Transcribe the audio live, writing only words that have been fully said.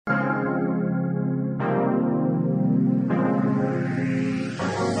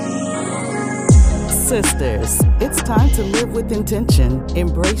Sisters, it's time to live with intention,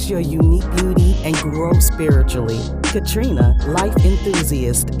 embrace your unique beauty, and grow spiritually. Katrina, life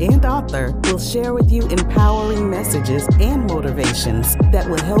enthusiast and author, will share with you empowering messages and motivations that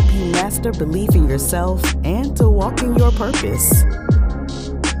will help you master belief in yourself and to walk in your purpose.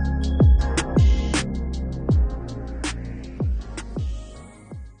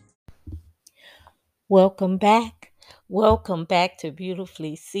 Welcome back. Welcome back to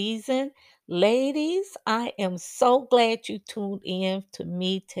Beautifully Seasoned. Ladies, I am so glad you tuned in to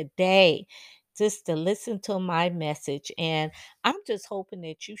me today just to listen to my message. And I'm just hoping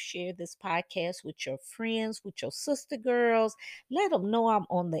that you share this podcast with your friends, with your sister girls. Let them know I'm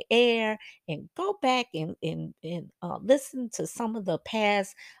on the air and go back and listen to some of the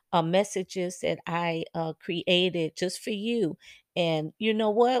past messages that I created just for you. And you know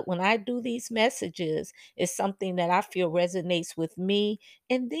what? When I do these messages, it's something that I feel resonates with me.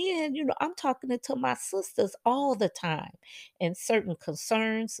 And then, I'm talking to my sisters all the time, and certain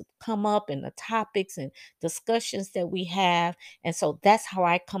concerns come up in the topics and discussions that we have. And so that's how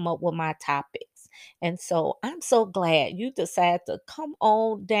I come up with my topics. And so I'm so glad you decided to come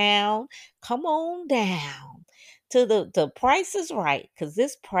on down to the price is right, because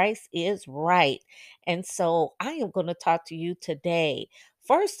this price is right. And so I am going to talk to you today.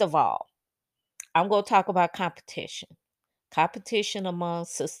 First of all, I'm going to talk about competition among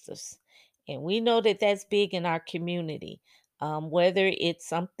sisters. And we know that that's big in our community. Whether it's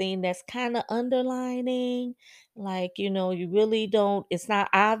something that's kind of underlining, like, you really don't, it's not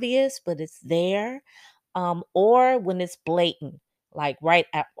obvious, but it's there. Or when it's blatant, like right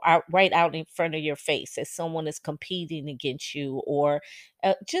out in front of your face, as someone is competing against you, or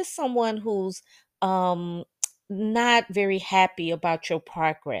just someone who's um, not very happy about your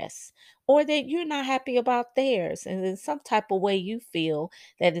progress, or that you're not happy about theirs, and in some type of way you feel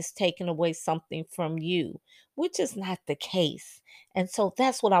that it's taking away something from you, which is not the case. And so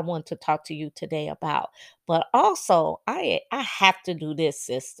that's what I want to talk to you today about. But also, I have to do this,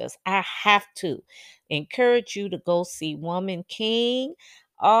 sisters. I have to encourage you to go see Woman King.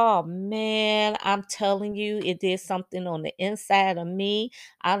 Oh man, I'm telling you, it did something on the inside of me.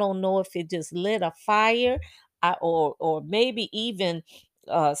 I don't know if it just lit a fire, or maybe even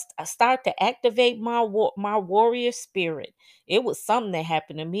start to activate my warrior spirit. It was something that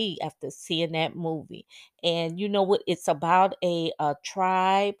happened to me after seeing that movie. And you know what? It's about a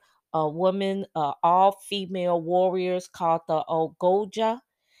tribe, a woman, all female warriors called the Ogoja,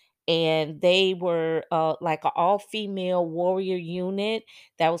 and they were like an all-female warrior unit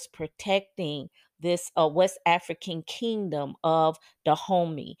that was protecting this West African kingdom of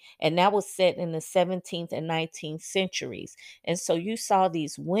Dahomey, and that was set in the 17th and 19th centuries. And so you saw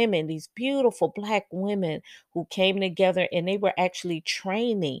these women, these beautiful black women who came together, and they were actually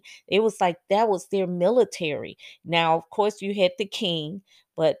training. It was like that was their military. Now, of course, you had the king,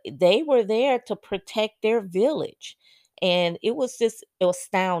 but they were there to protect their village, and it was just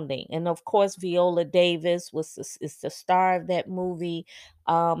astounding. And of course, Viola Davis is the star of that movie.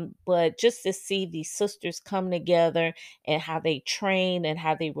 But just to see these sisters come together and how they trained and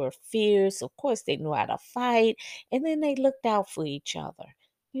how they were fierce. Of course, they knew how to fight, and then they looked out for each other.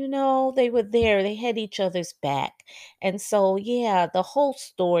 They were there. They had each other's back. And so, yeah, the whole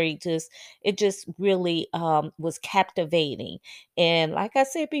story just really was captivating. And like I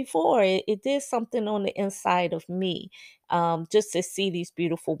said before, it did something on the inside of me, just to see these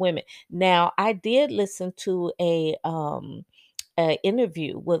beautiful women. Now, I did listen to a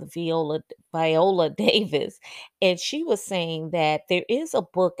interview with Viola Davis, and she was saying that there is a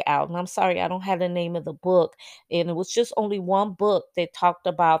book out, and I'm sorry I don't have the name of the book, and it was just only one book that talked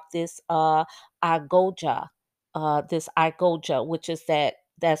about Igoja, this Igoja, which is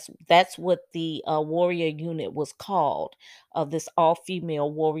that's what the warrior unit was called, of this all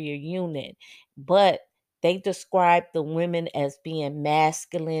female warrior unit. But they described the women as being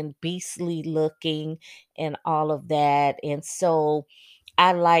masculine, beastly looking, and all of that. And so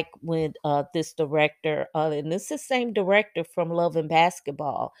I like when this director, and this is the same director from Love and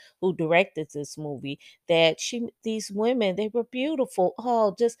Basketball who directed this movie, that these women, they were beautiful.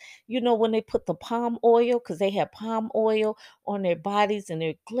 Oh, just, when they put the palm oil, because they had palm oil on their bodies and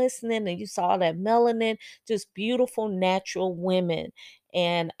they're glistening, and you saw that melanin, just beautiful, natural women.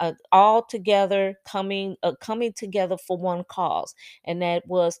 And all together coming together for one cause, and that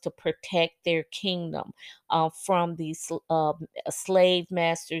was to protect their kingdom from these slave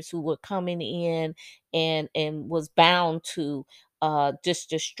masters who were coming in and was bound to just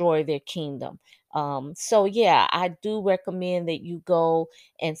destroy their kingdom. So yeah, I do recommend that you go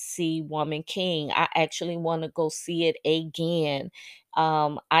and see Woman King. I actually want to go see it again.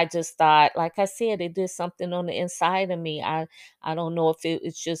 I just thought, like I said, it did something on the inside of me. I don't know if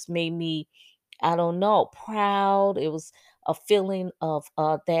it's just made me, I don't know, proud. It was a feeling of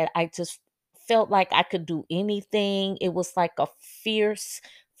that I just felt like I could do anything. It was like a fierce,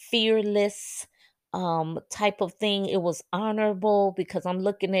 fearless type of thing. It was honorable because I'm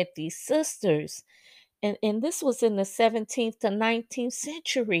looking at these sisters, and this was in the 17th to 19th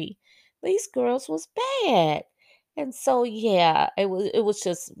century. These girls was bad. And so yeah, it was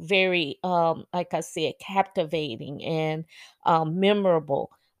just very like I said, captivating and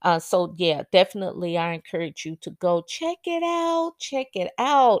memorable. So yeah, definitely I encourage you to go check it out. Check it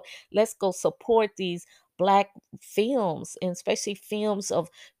out. Let's go support these black films, and especially films of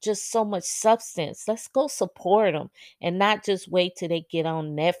just so much substance. Let's go support them and not just wait till they get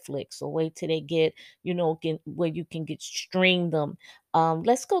on Netflix or wait till they get, where you can get stream them.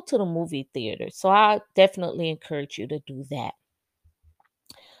 Let's go to the movie theater. So I definitely encourage you to do that.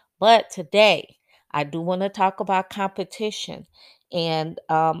 But today, I do want to talk about competition. And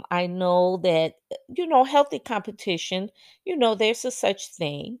I know that, healthy competition, there's a such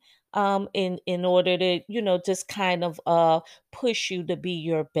thing, in order to, just kind of push you to be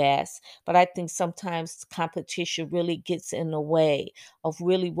your best. But I think sometimes competition really gets in the way of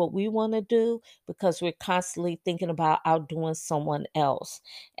really what we want to do, because we're constantly thinking about outdoing someone else.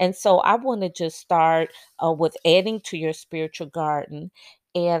 And so I want to just start with adding to your spiritual garden,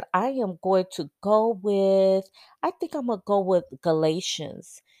 and I am going to go with, I think I'm going to go with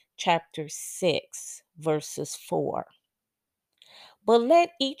Galatians chapter 6, verses 4. But let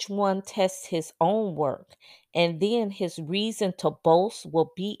each one test his own work, and then his reason to boast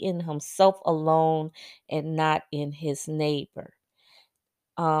will be in himself alone and not in his neighbor.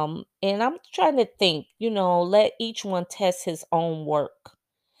 And I'm trying to think, let each one test his own work.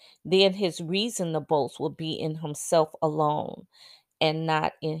 Then his reason to boast will be in himself alone and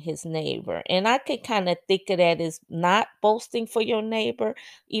not in his neighbor. And I could kind of think of that as not boasting for your neighbor,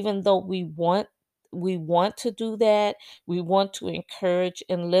 even though we want to do that. We want to encourage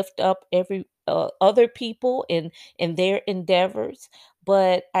and lift up every other people in their endeavors.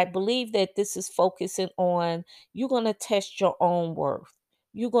 But I believe that this is focusing on, you're going to test your own worth.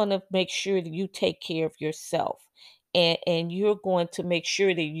 You're going to make sure that you take care of yourself. And you're going to make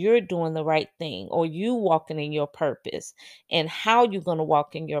sure that you're doing the right thing, or you walking in your purpose, and how you're going to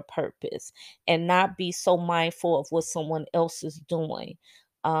walk in your purpose, and not be so mindful of what someone else is doing,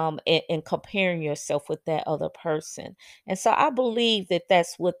 and comparing yourself with that other person. And so I believe that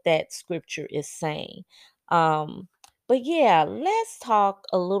that's what that scripture is saying. Um, but yeah, let's talk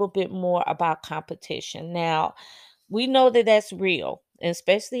a little bit more about competition. Now, we know that that's real,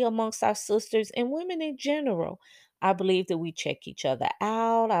 especially amongst our sisters and women in general. I believe that we check each other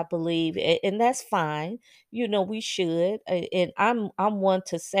out. I believe, and that's fine. We should. And I'm one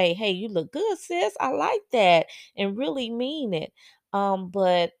to say, "Hey, you look good, sis. I like that," and really mean it.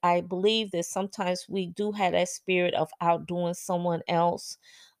 But I believe that sometimes we do have that spirit of outdoing someone else,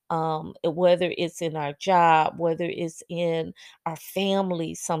 whether it's in our job, whether it's in our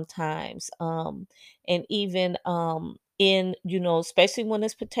family sometimes, and even in, especially when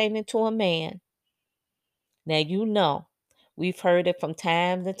it's pertaining to a man. Now, we've heard it from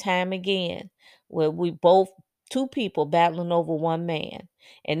time to time again, where we both, two people battling over one man,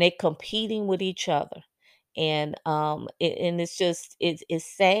 and they competing with each other. And it's just,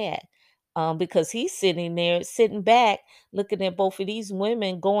 it's sad, because he's sitting there, sitting back, looking at both of these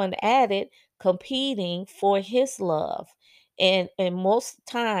women going at it, competing for his love. And most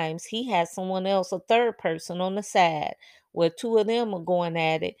times he has someone else, a third person on the side, where two of them are going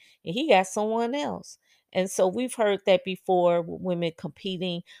at it, and he got someone else. And so we've heard that before, with women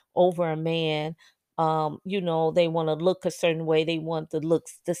competing over a man. They want to look a certain way. They want to look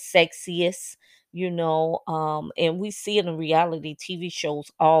the sexiest, and we see it in reality TV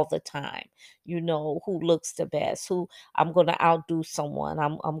shows all the time. Who looks the best, who, I'm going to outdo someone.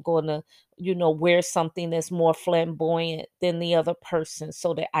 I'm going to, wear something that's more flamboyant than the other person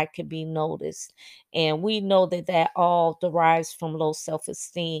so that I can be noticed. And we know that that all derives from low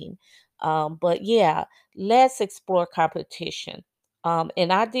self-esteem. But yeah, let's explore competition.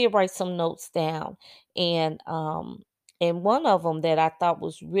 And I did write some notes down, and And one of them that I thought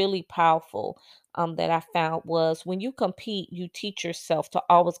was really powerful, that I found was when you compete, you teach yourself to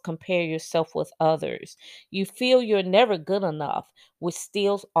always compare yourself with others. You feel you're never good enough, which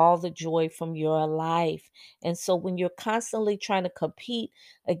steals all the joy from your life. And so when you're constantly trying to compete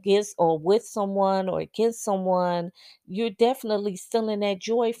against or with someone or against someone, you're definitely stealing that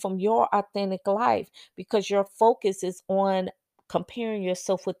joy from your authentic life because your focus is on comparing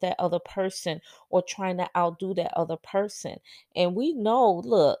yourself with that other person or trying to outdo that other person. And we know,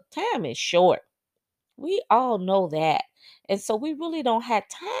 look, time is short. We all know that. And so we really don't have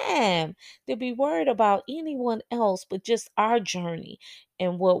time to be worried about anyone else but just our journey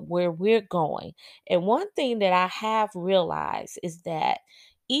and what where we're going. And one thing that I have realized is that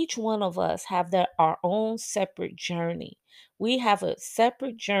each one of us have our own separate journey. We have a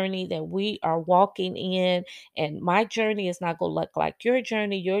separate journey that we are walking in, and my journey is not going to look like your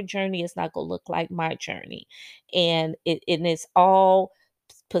journey. Your journey is not going to look like my journey. And it's all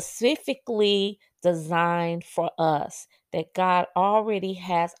specifically designed for us, that God already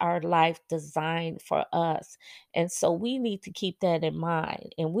has our life designed for us. And so we need to keep that in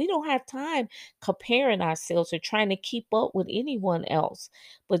mind. And we don't have time comparing ourselves or trying to keep up with anyone else,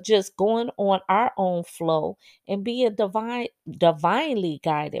 but just going on our own flow and being divinely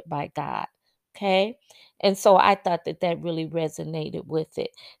guided by God. Okay? And so I thought that that really resonated with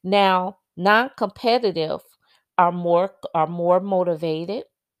it. Now, non-competitive are more motivated,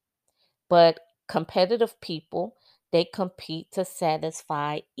 but competitive people, they compete to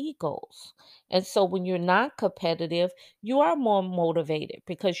satisfy egos. And so when you're not competitive, you are more motivated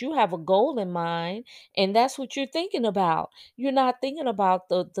because you have a goal in mind and that's what you're thinking about. You're not thinking about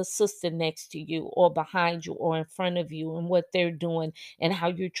the sister next to you or behind you or in front of you and what they're doing and how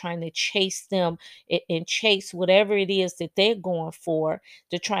you're trying to chase them and chase whatever it is that they're going for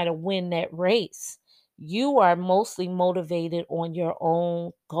to try to win that race. You are mostly motivated on your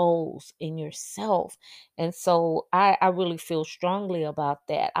own goals in yourself. And so I really feel strongly about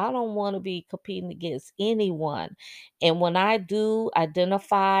that. I don't want to be competing against anyone. And when I do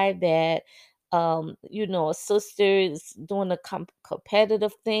identify that, a sister is doing a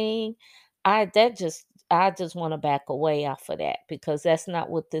competitive thing, I just want to back away off of that because that's not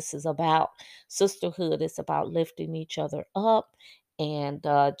what this is about. Sisterhood is about lifting each other up, and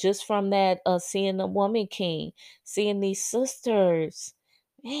just from that, seeing the Woman King, seeing these sisters,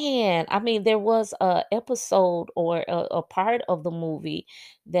 man, I mean, there was a episode or a part of the movie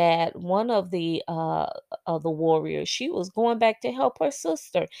that one of the warriors, she was going back to help her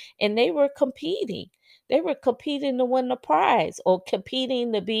sister, and they were competing. They were competing to win the prize, or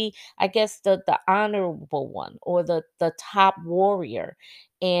competing to be, I guess, the honorable one or the top warrior.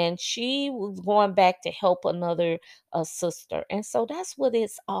 And she was going back to help another a sister. And so that's what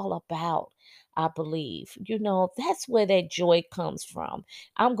it's all about, I believe. That's where that joy comes from.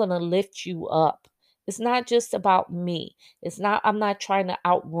 I'm going to lift you up. It's not just about me. I'm not trying to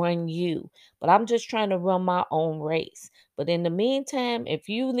outrun you, but I'm just trying to run my own race. But in the meantime, if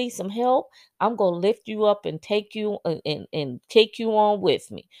you need some help, I'm going to lift you up and take you and take you on with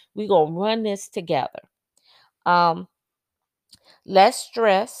me. We're going to run this together. Um, Less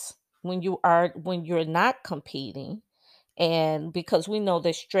stress when you're not competing, and because we know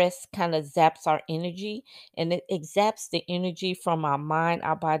that stress kind of zaps our energy, and it zaps the energy from our mind,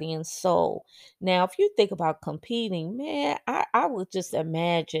 our body, and soul. Now if you think about competing, man, I would just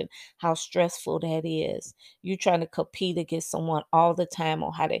imagine how stressful that is. You trying to compete against someone all the time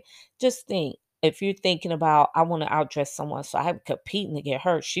on how to just think. If you're thinking about, I want to outdress someone, so I'm competing to get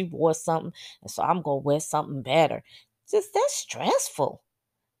her. She wore something, and so I'm gonna wear something better. Just that's stressful.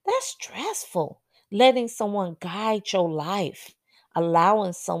 That's stressful. Letting someone guide your life,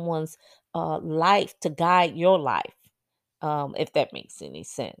 allowing someone's life to guide your life, if that makes any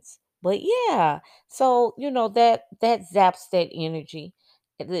sense. But yeah, so that zaps that energy.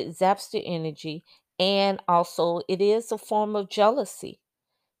 It zaps the energy, and also it is a form of jealousy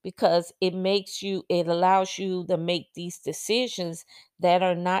because it allows you to make these decisions that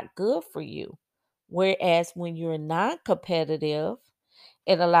are not good for you. Whereas when you're not competitive,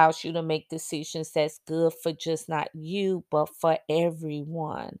 it allows you to make decisions that's good for just not you, but for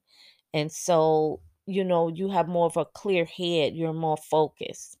everyone. And so, you have more of a clear head, you're more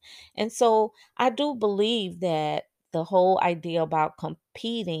focused. And so, I do believe that the whole idea about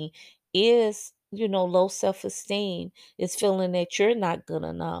competing is, low self esteem, is feeling that you're not good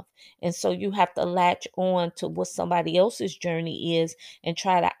enough. And so, you have to latch on to what somebody else's journey is and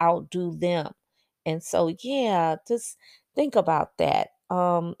try to outdo them. And so, yeah, just think about that.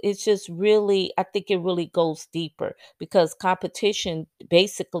 It's just really, I think it really goes deeper because competition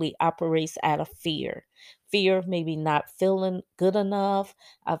basically operates out of fear. fear of maybe not feeling good enough,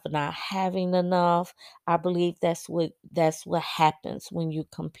 of not having enough. I believe that's what happens when you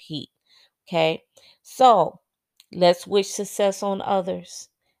compete. Okay. So let's wish success on others.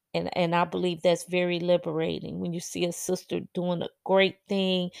 And I believe that's very liberating when you see a sister doing a great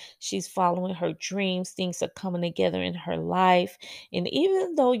thing. She's following her dreams, things are coming together in her life. And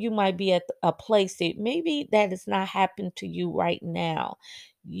even though you might be at a place that maybe that has not happened to you right now,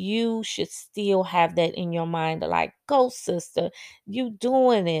 you should still have that in your mind, like, go, sister, you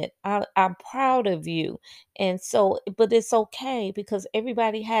doing it. I'm proud of you. And so, but it's okay because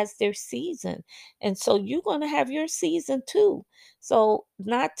everybody has their season. And so you're going to have your season too. So,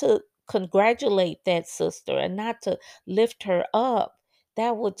 not to congratulate that sister and not to lift her up,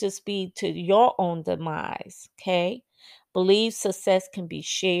 that would just be to your own demise. Okay. Believe success can be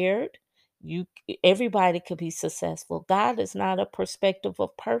shared. Everybody could be successful. God is not a perspective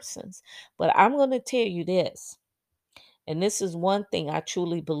of persons. But I'm going to tell you this, and this is one thing I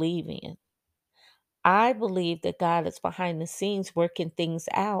truly believe in. I believe that God is behind the scenes working things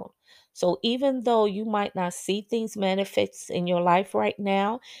out. So even though you might not see things manifest in your life right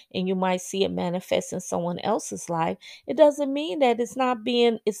now, and you might see it manifest in someone else's life, it doesn't mean that it's not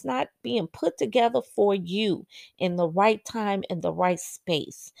being put together for you in the right time and the right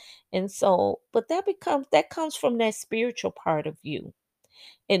space. And so, but that comes from that spiritual part of you,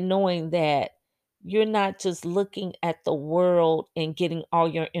 and knowing that you're not just looking at the world and getting all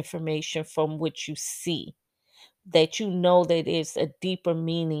your information from what you see, that you know that there's a deeper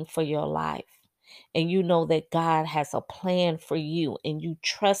meaning for your life. And you know that God has a plan for you and you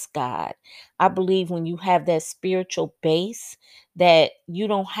trust God. I believe when you have that spiritual base, that you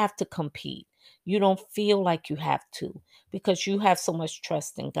don't have to compete. You don't feel like you have to because you have so much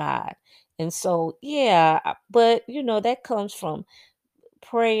trust in God. And so, yeah, but that comes from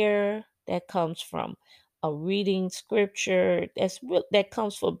prayer, that comes from a reading scripture, that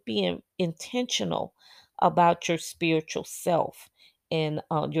comes from being intentional about your spiritual self and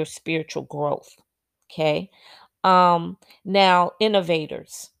your spiritual growth. Okay. Now,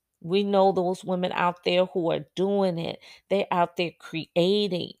 innovators. We know those women out there who are doing it. They're out there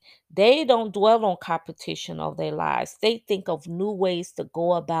creating. They don't dwell on competition of their lives. They think of new ways to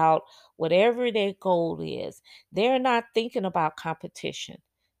go about whatever their goal is. They're not thinking about competition.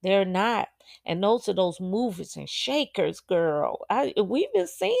 They're not. And those are those movers and shakers, girl. We've been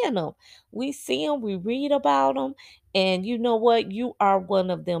seeing them. We see them, we read about them. And you know what? You are one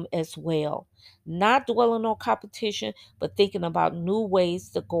of them as well, not dwelling on competition, but thinking about new ways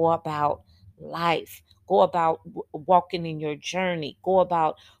to go about life, go about walking in your journey, go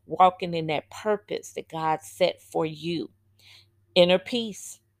about walking in that purpose that God set for you. Inner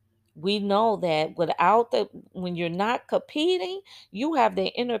peace. We know that when you're not competing, you have the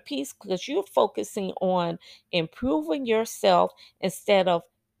inner peace because you're focusing on improving yourself instead of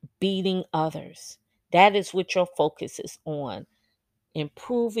beating others. That is what your focus is on,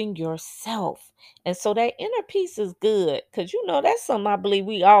 improving yourself. And so that inner peace is good because that's something I believe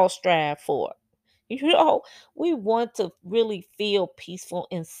we all strive for. You know, we want to really feel peaceful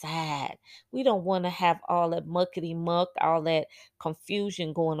inside. We don't want to have all that muckety muck, all that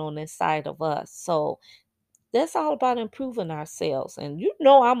confusion going on inside of us. So that's all about improving ourselves. And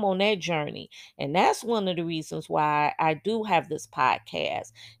I'm on that journey. And that's one of the reasons why I do have this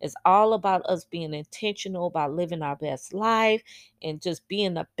podcast. It's all about us being intentional about living our best life and just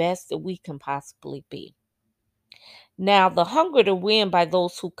being the best that we can possibly be. Now, the hunger to win by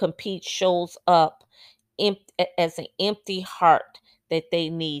those who compete shows up as an empty heart that they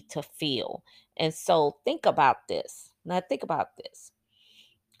need to fill. And so think about this. Now, think about this.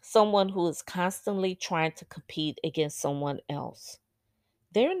 Someone who is constantly trying to compete against someone else,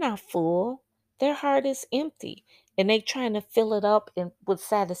 they're not full. Their heart is empty and they trying to fill it up with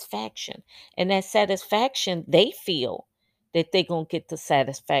satisfaction. And that satisfaction, they feel that they're going to get the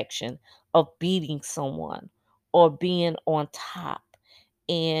satisfaction of beating someone or being on top.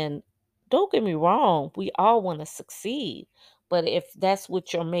 And don't get me wrong, we all want to succeed. But if that's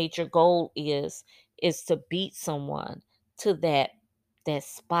what your major goal is to beat someone to that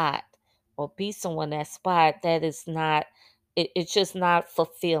spot, or beat someone that spot, that is not, it's just not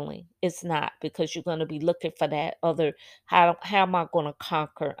fulfilling. It's not, because you're going to be looking for that other. How am I going to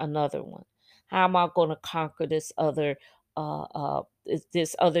conquer another one? How am I going to conquer this other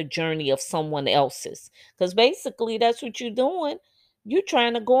journey of someone else's? Because basically that's what you're doing. You're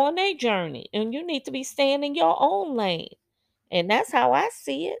trying to go on their journey, and you need to be staying in your own lane. And that's how I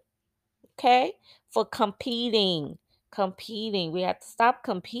see it. Okay. For competing, we have to stop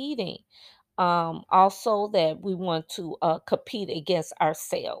competing. Also that we want to compete against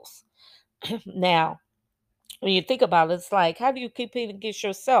ourselves. Now, When you think about it, it's like, how do you compete against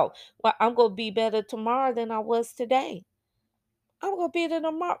yourself? Well, I'm going to be better tomorrow than I was today. I'm gonna be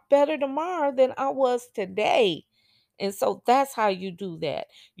better tomorrow than I was today. And so that's how you do that.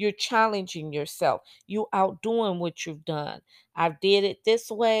 You're challenging yourself. You outdoing what you've done. I did it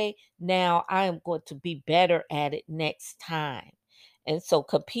this way. Now I am going to be better at it next time. And so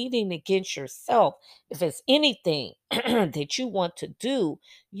competing against yourself, if it's anything that you want to do,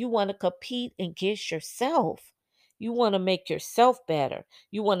 you want to compete against yourself. You want to make yourself better.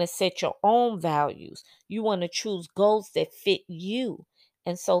 You want to set your own values. You want to choose goals that fit you.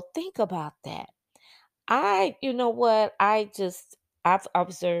 And so think about that. You know what? I've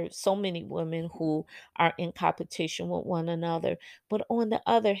observed so many women who are in competition with one another. But on the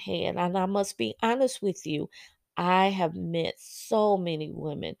other hand, and I must be honest with you, I have met so many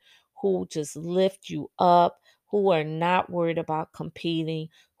women who just lift you up, who are not worried about competing,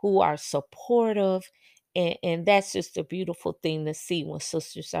 who are supportive. And that's just a beautiful thing to see when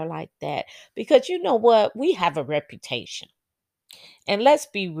sisters are like that. Because you know what? We have a reputation. And let's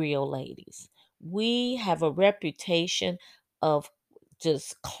be real, ladies. We have a reputation of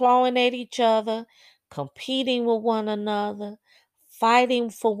just clawing at each other, competing with one another, fighting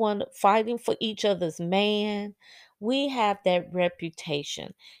for each other's man. We have that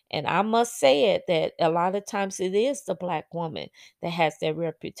reputation. And I must say it that a lot of times it is the black woman that has that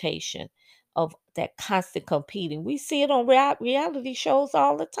reputation of that constant competing. We see it on reality shows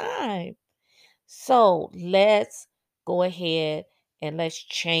all the time. So let's go ahead and let's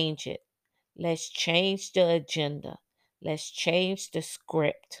change it. Let's change the agenda. Let's change the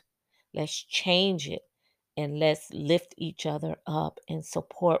script. Let's change it. And let's lift each other up and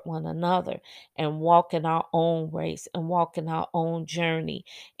support one another and walk in our own race and walk in our own journey.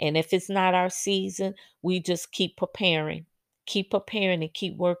 And if it's not our season, we just keep preparing. Keep preparing and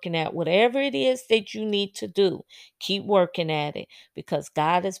keep working at whatever it is that you need to do. Keep working at it because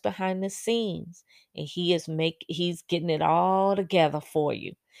God is behind the scenes and he's getting it all together for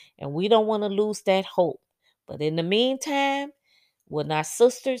you. And we don't want to lose that hope. But in the meantime, when our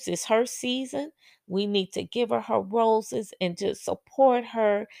sisters, it's her season, we need to give her roses and just support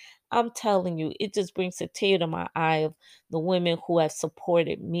her. I'm telling you, it just brings a tear to my eye of the women who have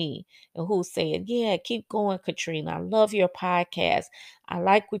supported me and who saying, "Yeah, keep going, Katrina. I love your podcast. I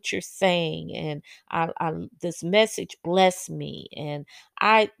like what you're saying, and this message blessed me." And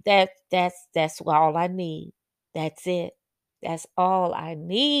that's all I need. That's it. That's all I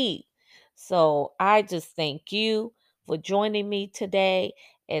need. So I just thank you for joining me today.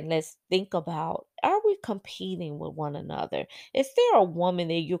 And let's think about, are we competing with one another? Is there a woman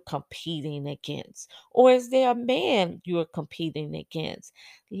that you're competing against? Or is there a man you're competing against?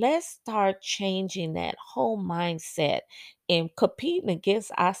 Let's start changing that whole mindset and competing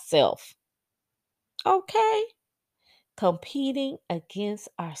against ourselves. Okay? Competing against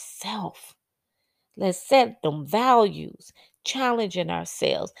ourselves. Let's set them values, challenging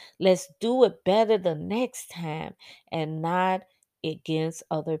ourselves. Let's do it better the next time and not against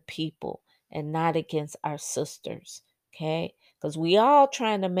other people and not against our sisters. Okay? Because we all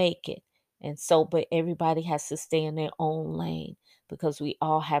trying to make it. And so, but everybody has to stay in their own lane because we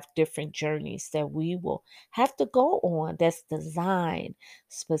all have different journeys that we will have to go on that's designed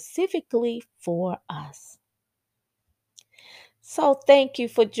specifically for us. So thank you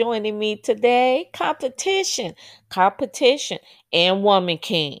for joining me today. Competition, and Woman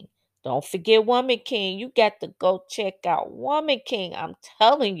King. Don't forget Woman King. You got to go check out Woman King. I'm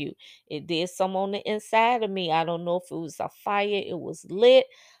telling you, it did some on the inside of me. I don't know if it was a fire, it was lit,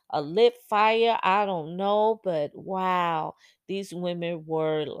 a lit fire. I don't know, but wow, these women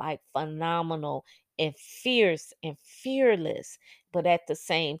were like phenomenal and fierce and fearless. But at the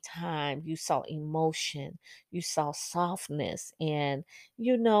same time, you saw emotion, you saw softness, and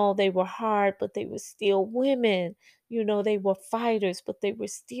they were hard but they were still women. They were fighters but they were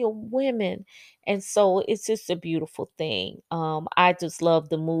still women. And so it's just a beautiful thing. I just love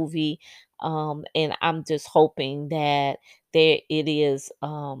the movie. And I'm just hoping that there it is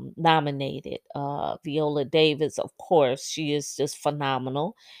nominated. Viola Davis, of course, she is just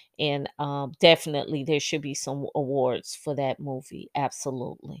phenomenal. And definitely there should be some awards for that movie,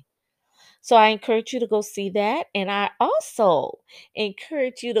 absolutely. So I encourage you to go see that. And I also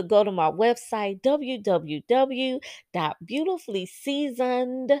encourage you to go to my website,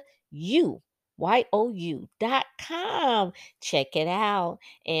 www.beautifullyseasonedyou.com. Check it out.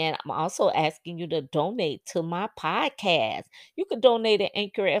 And I'm also asking you to donate to my podcast. You can donate at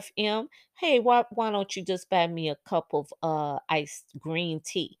Anchor FM. Hey, why don't you just buy me a cup of iced green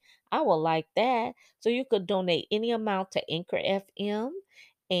tea? I would like that. So you could donate any amount to Anchor FM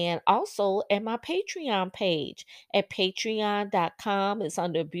and also at my Patreon page at patreon.com. It's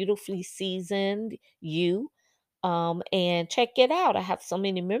under Beautifully Seasoned You. And check it out. I have so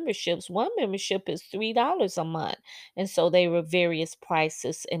many memberships. One membership is $3 a month. And so they were various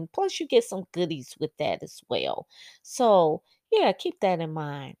prices. And plus, you get some goodies with that as well. So, yeah, keep that in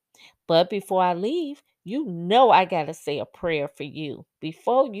mind. But before I leave, you know I got to say a prayer for you.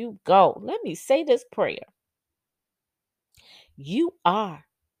 Before you go, let me say this prayer. You are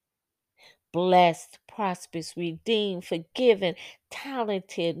blessed, prosperous, redeemed, forgiven,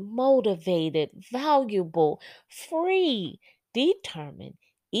 talented, motivated, valuable, free, determined,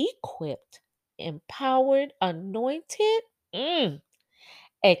 equipped, empowered, anointed,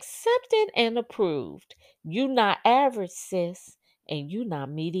 accepted, and approved. You not average, sis, and you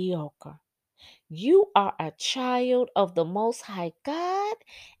not mediocre. You are a child of the Most High God,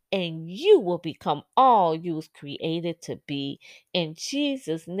 and you will become all you was created to be. In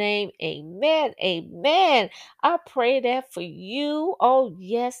Jesus' name, amen. Amen. I pray that for you. Oh,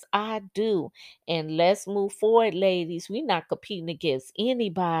 yes, I do. And let's move forward, ladies. We're not competing against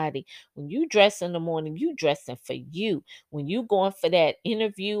anybody. When you dress in the morning, you dressing for you. When you going for that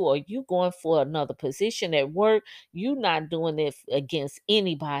interview or you going for another position at work, you're not doing it against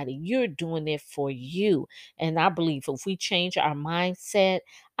anybody. You're doing it for you. And I believe if we change our mindset,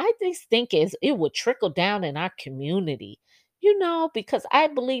 I just think it will trickle down in our community, because I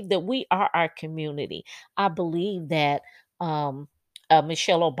believe that we are our community. I believe that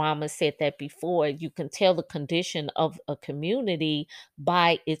Michelle Obama said that before. You can tell the condition of a community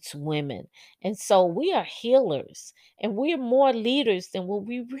by its women. And so we are healers and we're more leaders than what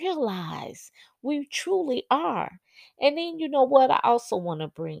we realize. We truly are. And then you know what I also want to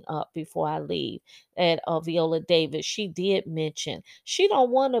bring up before I leave, that Viola Davis, she did mention she don't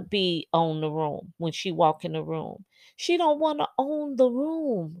want to be on the room when she walk in the room. She don't want to own the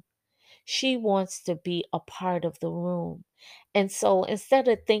room. She wants to be a part of the room. And so instead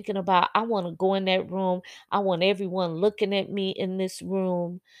of thinking about, I want to go in that room, I want everyone looking at me in this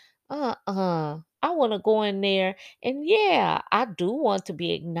room, I want to go in there. And yeah, I do want to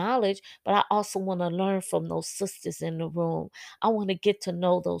be acknowledged, but I also want to learn from those sisters in the room. I want to get to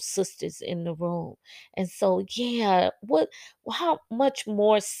know those sisters in the room. And so, yeah, how much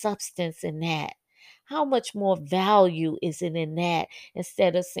more substance in that? How much more value is it in that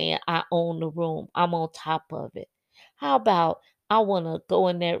instead of saying, I own the room, I'm on top of it? How about I want to go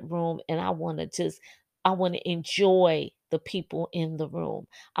in that room and I want to enjoy the people in the room.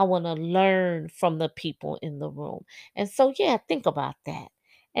 I want to learn from the people in the room. And so, yeah, think about that.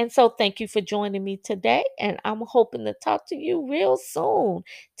 And so, thank you for joining me today. And I'm hoping to talk to you real soon.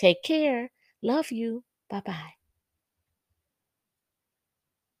 Take care. Love you. Bye bye.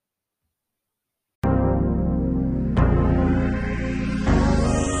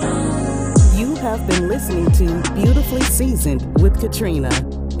 You have been listening to Beautifully Seasoned with Katrina.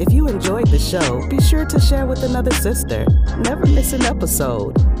 If you enjoyed the show, be sure to share with another sister. Never miss an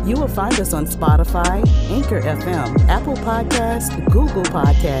episode. You will find us on Spotify, Anchor FM, Apple Podcast, Google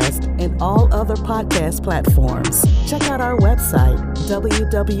Podcast, and all other podcast platforms. Check out our website,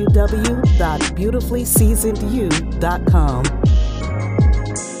 www.beautifullyseasonedyou.com.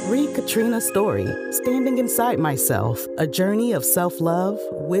 Read Katrina's story, Standing Inside Myself, a journey of self-love,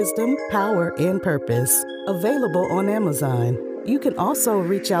 wisdom, power, and purpose. Available on Amazon. You can also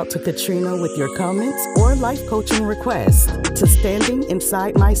reach out to Katrina with your comments or life coaching requests to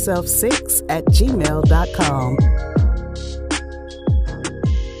standinginsidemyself6@gmail.com.